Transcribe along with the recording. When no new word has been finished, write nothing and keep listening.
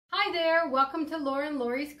Hi there, welcome to Laura and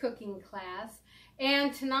Laurie's cooking class.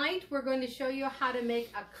 And tonight we're going to show you how to make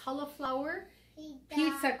a cauliflower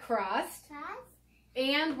pizza crust.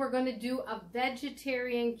 And we're going to do a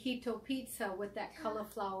vegetarian keto pizza with that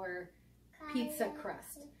cauliflower pizza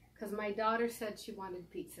crust. Because my daughter said she wanted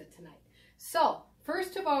pizza tonight. So,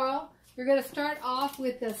 first of all, you're going to start off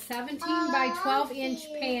with the 17 by 12 inch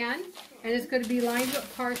pan. And it's going to be lined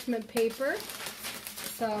with parchment paper.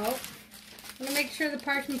 So, I'm going to make sure the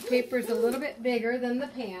parchment paper is a little bit bigger than the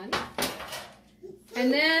pan.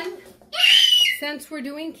 And then, since we're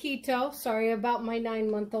doing keto, sorry about my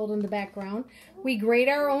 9-month-old in the background, we grate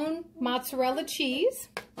our own mozzarella cheese.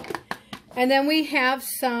 And then we have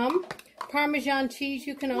some Parmesan cheese.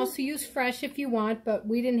 You can also use fresh if you want, but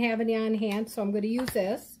we didn't have any on hand, so I'm going to use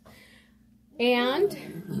this.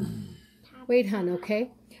 And, wait, hon,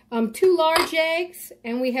 okay? 2 large eggs,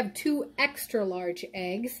 and we have 2 extra large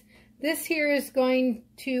eggs. This here is going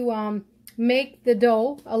to make the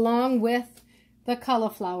dough along with the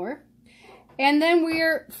cauliflower. And then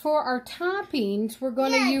for our toppings, we're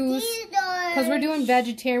going to use, because we're doing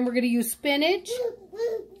vegetarian, we're going to use spinach.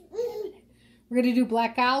 We're going to do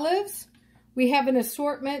black olives. We have an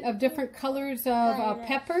assortment of different colors of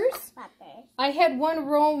peppers. I had one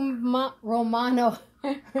Romano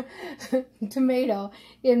tomato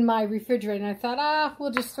in my refrigerator, and I thought, we'll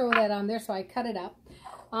just throw that on there, so I cut it up.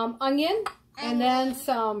 Onion, and then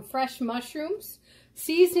some fresh mushrooms.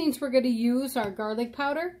 Seasonings we're going to use are garlic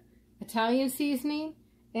powder, Italian seasoning,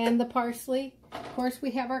 and the parsley. Of course,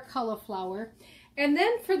 we have our cauliflower. And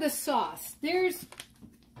then for the sauce, there's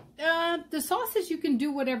the sauces you can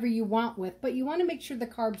do whatever you want with, but you want to make sure the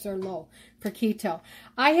carbs are low for keto.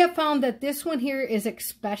 I have found that this one here is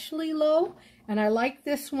especially low, and I like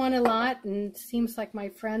this one a lot, and it seems like my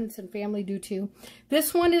friends and family do too.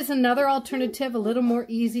 This one is another alternative, a little more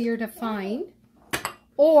easier to find.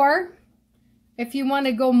 Or, if you want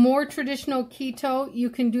to go more traditional keto,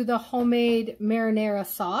 you can do the homemade marinara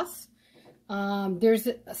sauce. There's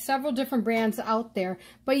several different brands out there,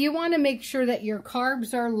 but you want to make sure that your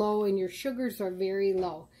carbs are low and your sugars are very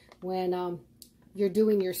low when you're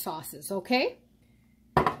doing your sauces, okay?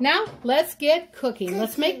 Now, let's get cooking.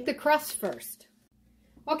 Let's make the crust first.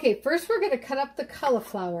 Okay, first we're going to cut up the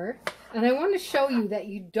cauliflower, and I want to show you that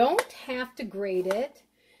you don't have to grate it.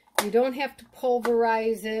 You don't have to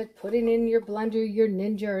pulverize it, put it in your blender, your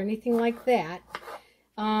Ninja, or anything like that.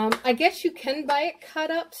 I guess you can buy it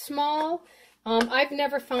cut up small. I've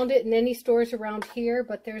never found it in any stores around here,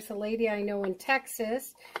 but there's a lady I know in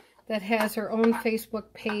Texas that has her own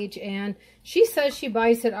Facebook page, and she says she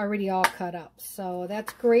buys it already all cut up. So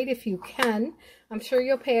that's great if you can. I'm sure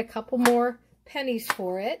you'll pay a couple more pennies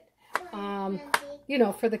for it, you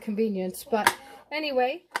know, for the convenience. But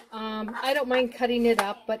anyway, I don't mind cutting it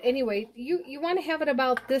up. But anyway, you want to have it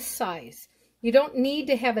about this size. You don't need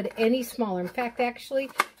to have it any smaller. In fact,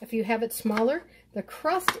 actually, if you have it smaller, the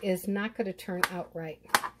crust is not going to turn out right.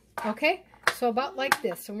 Okay? So about like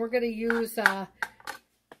this. And we're going to use,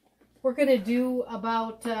 we're going to do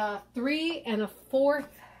about 3 1/4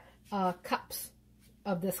 cups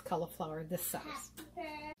of this cauliflower, this size.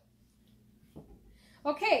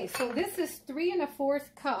 Okay, so this is 3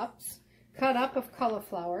 1/4 cups cut up of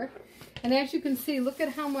cauliflower. And as you can see, look at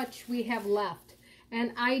how much we have left.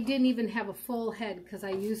 And I didn't even have a full head because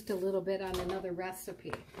I used a little bit on another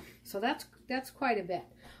recipe. So that's quite a bit.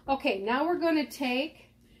 Okay, now we're going to take,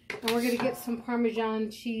 and we're going to get some Parmesan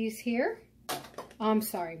cheese here. I'm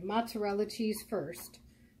sorry, mozzarella cheese first.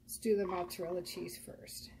 Let's do the mozzarella cheese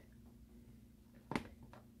first.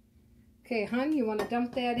 Okay, hon, you want to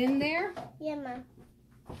dump that in there? Yeah, Mom.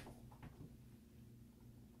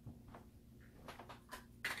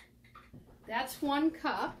 That's 1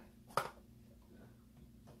 cup.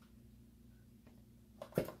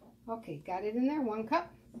 Okay, got it in there, 1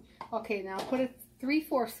 cup. Okay, now put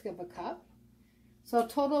 3/4 of a cup. So a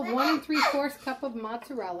total of 1 3/4 cup of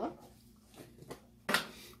mozzarella.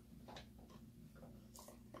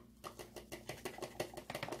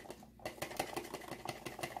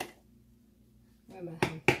 Wait a minute.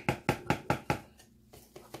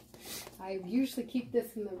 I usually keep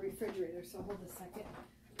this in the refrigerator, so hold a second.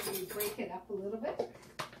 Let me break it up a little bit.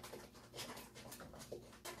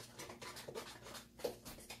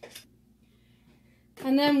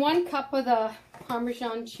 And then 1 cup of the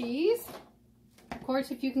Parmesan cheese. Of course,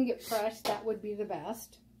 if you can get fresh, that would be the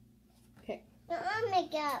best. Okay. I'll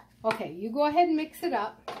make it up. Okay, you go ahead and mix it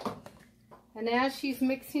up. And as she's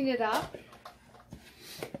mixing it up,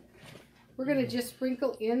 we're going to just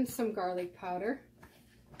sprinkle in some garlic powder.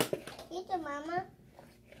 Thank you, Mama.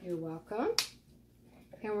 You're welcome.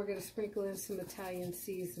 And we're going to sprinkle in some Italian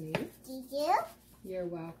seasoning. Did you? You're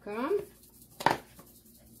welcome.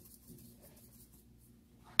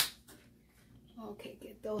 Okay,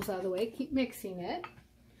 get those out of the way. Keep mixing it.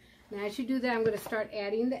 Now as you do that, I'm going to start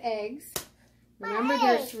adding the eggs.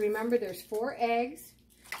 Remember there's 4 eggs,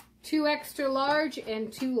 2 extra large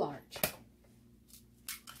and 2 large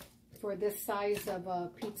for this size of a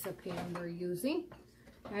pizza pan we're using.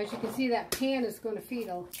 As you can see, that pan is going to feed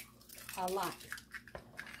a lot.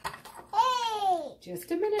 Hey! Just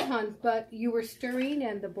a minute, hon, but you were stirring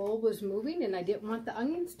and the bowl was moving and I didn't want the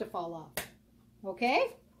onions to fall off.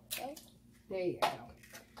 Okay? Okay. There you go.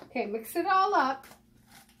 Okay, mix it all up.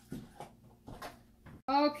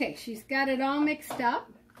 Okay, she's got it all mixed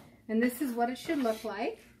up, and this is what it should look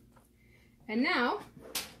like. And now,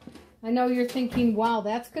 I know you're thinking, wow,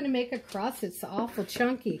 that's going to make a crust. It's awful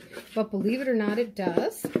chunky. But believe it or not, it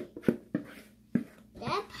does.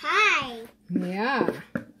 That pie. Yeah.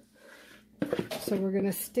 So we're going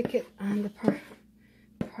to stick it on the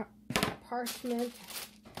parchment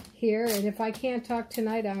here. And if I can't talk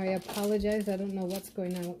tonight, I apologize. I don't know what's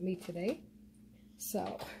going on with me today.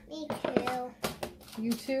 So. Me too.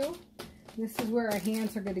 You too? This is where our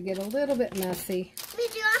hands are going to get a little bit messy. Me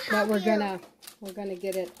too. But we're gonna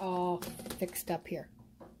get it all fixed up here.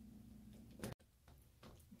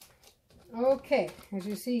 Okay, as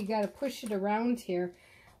you see, you got to push it around here.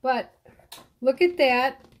 But look at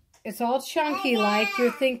that. It's all chunky like.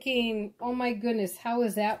 You're thinking, oh my goodness, how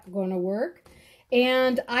is that going to work?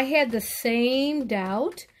 And I had the same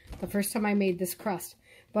doubt the first time I made this crust.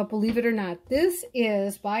 But believe it or not, this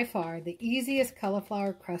is by far the easiest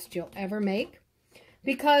cauliflower crust you'll ever make,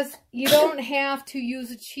 because you don't have to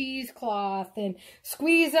use a cheesecloth and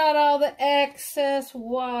squeeze out all the excess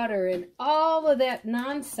water and all of that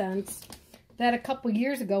nonsense that a couple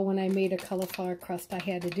years ago when I made a cauliflower crust I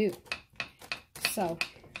had to do. So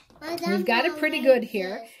we've got it pretty good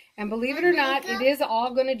here. And believe it or not, it is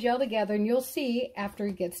all going to gel together, and you'll see after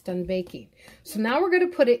it gets done baking. So now we're going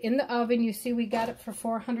to put it in the oven. You see we got it for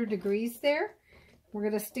 400 degrees there. We're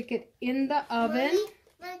going to stick it in the oven.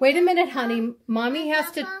 Wait a minute, honey. Mommy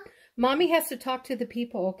has to talk to the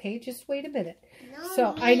people, okay? Just wait a minute.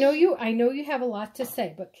 So I know you have a lot to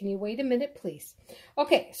say, but can you wait a minute, please?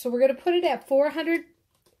 Okay, so we're going to put it at 400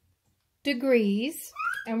 degrees,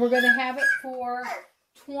 and we're going to have it for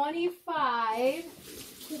 25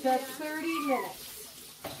 to 30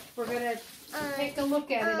 minutes. We're going to take a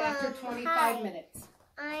look at it after 25 minutes.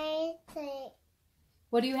 I think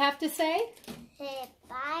What do you have to say? the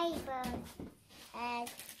Bible has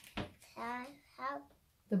help.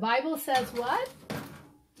 The Bible says what?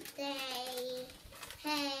 They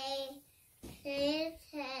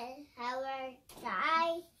say our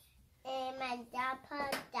die and my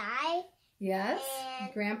grandpa died. Yes,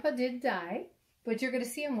 Grandpa did die, but you're going to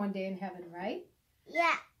see him one day in heaven, right?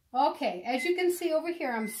 Yeah. Okay, as you can see over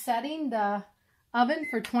here, I'm setting the oven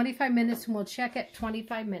for 25 minutes, and we'll check at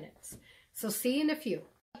 25 minutes. So see you in a few.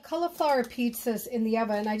 Cauliflower pizzas in the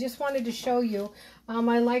oven. I just wanted to show you. I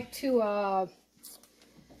like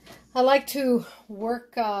to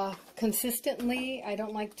work consistently. I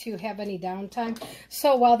don't like to have any downtime.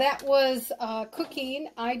 So while that was cooking,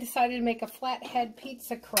 I decided to make a flathead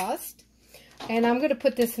pizza crust. And I'm going to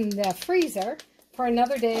put this in the freezer for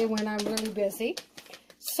another day when I'm really busy.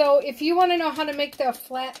 So if you want to know how to make the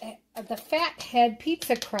fathead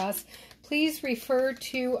pizza crust, please refer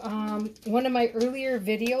to one of my earlier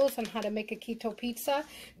videos on how to make a keto pizza,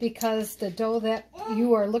 because the dough that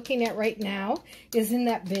you are looking at right now is in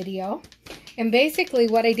that video. And basically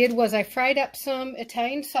what I did was I fried up some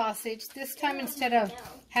Italian sausage. This time, instead of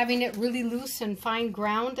having it really loose and fine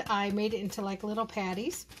ground, I made it into like little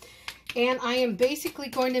patties. And I am basically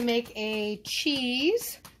going to make a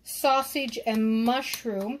cheese, sausage, and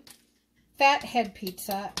mushroom fathead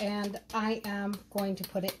pizza, and I am going to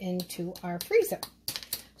put it into our freezer.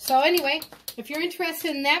 So anyway, if you're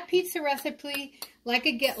interested in that pizza recipe, like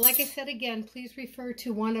I said again, please refer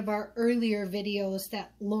to one of our earlier videos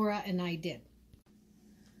that Laura and I did.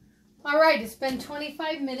 All right, it's been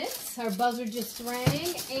 25 minutes. Our buzzer just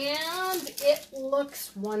rang, and it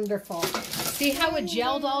looks wonderful. See how it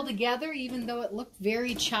gelled all together, even though it looked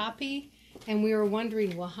very choppy, and we were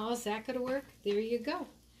wondering, well, how's that going to work? There you go.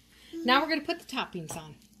 Now we're going to put the toppings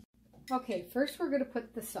on. Okay, first we're going to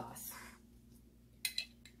put the sauce.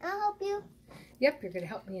 I'll help you. Yep, you're going to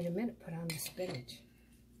help me in a minute put on the spinach.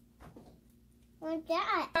 What's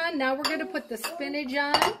that? Now we're going to put the spinach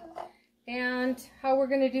on. And how we're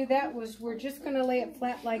going to do that was we're just going to lay it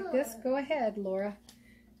flat like this. Go ahead, Laura,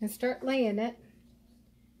 and start laying it.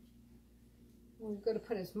 We're going to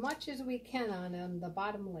put as much as we can on the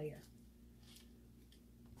bottom layer.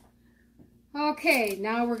 Okay,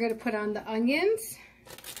 now we're going to put on the onions.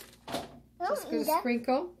 Just going to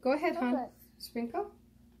sprinkle. Go ahead, hon. Sprinkle.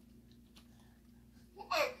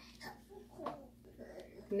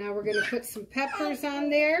 Now we're going to put some peppers on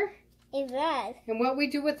there. And what we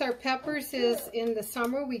do with our peppers is in the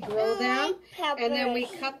summer we grow them and then we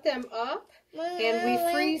cut them up and we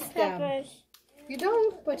freeze them. You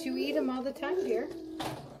don't, but you eat them all the time, dear.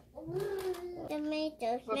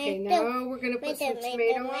 Tomatoes. Okay, now we're going to put some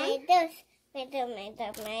tomato on.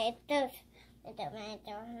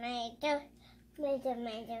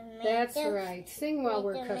 That's right. Sing while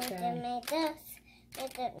we're cooking.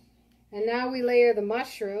 And now we layer the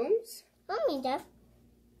mushrooms. Mommy, Dad.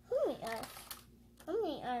 Mommy, us.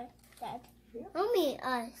 Mommy, us, Dad. Yeah. Mommy,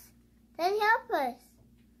 us. Daddy, help us.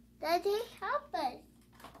 Daddy, help us.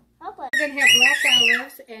 Help us. We're going to have black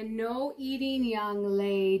olives and no eating, young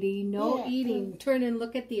lady. No eating. Turn and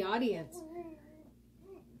look at the audience.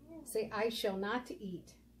 Say, I shall not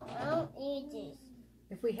eat. I don't eat this.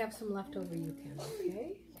 If we have some left over, you can,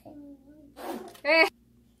 okay?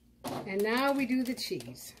 And now we do the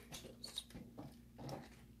cheese.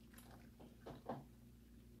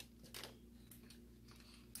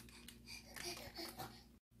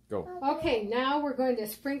 Go. Okay, now we're going to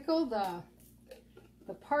sprinkle the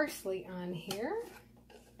parsley on here.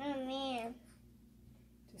 Oh, man.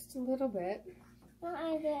 Just a little bit. What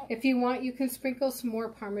is it? If you want, you can sprinkle some more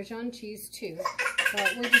Parmesan cheese too.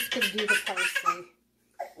 But we're just going to do the parsley.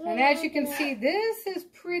 And as you can see, this is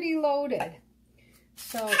pretty loaded.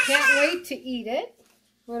 So can't wait to eat it.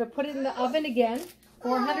 We're going to put it in the oven again,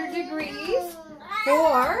 400 degrees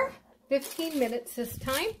for 15 minutes this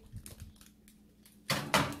time.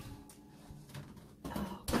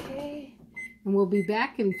 Okay, and we'll be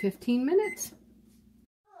back in 15 minutes.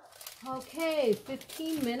 Okay,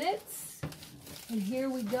 15 minutes, and here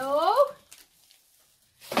we go.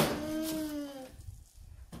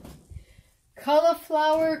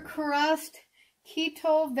 Cauliflower crust,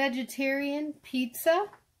 keto vegetarian pizza.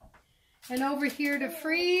 And over here to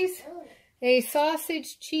freeze, a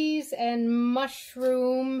sausage, cheese, and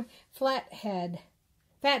mushroom fathead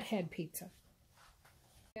pizza.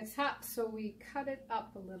 It's hot, so we cut it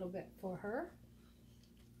up a little bit for her.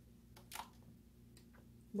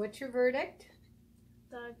 What's your verdict?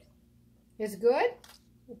 Good. It's good?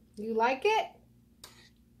 You like it?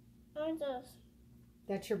 What is this?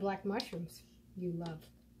 That's your black mushrooms you love.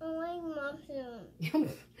 I like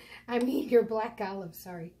mushrooms. I mean your black olives,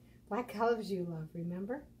 sorry. Black olives you love,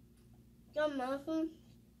 remember? The mushrooms?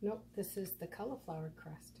 Nope, this is the cauliflower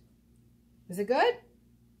crust. Is it good?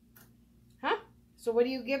 Huh? So what do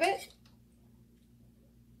you give it?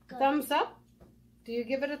 Good. Thumbs up? Do you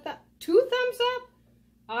give it a 2 thumbs up?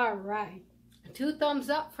 All right. 2 thumbs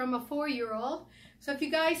up from a 4-year-old. So if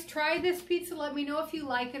you guys try this pizza, let me know if you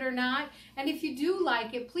like it or not. And if you do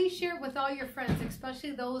like it, please share it with all your friends,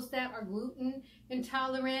 especially those that are gluten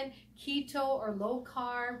intolerant, keto, or low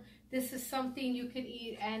carb. This is something you can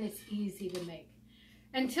eat and it's easy to make.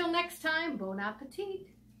 Until next time, bon appetit.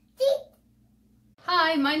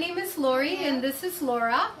 Hi, my name is Laurie and this is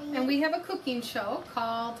Laura. And we have a cooking show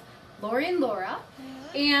called Laurie and Laura.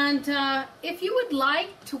 And if you would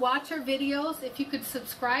like to watch our videos, if you could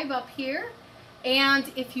subscribe up here.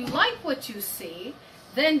 And if you like what you see,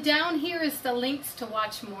 then down here is the links to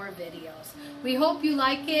watch more videos. We hope you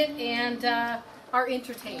like it and are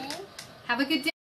entertained. Have a good day.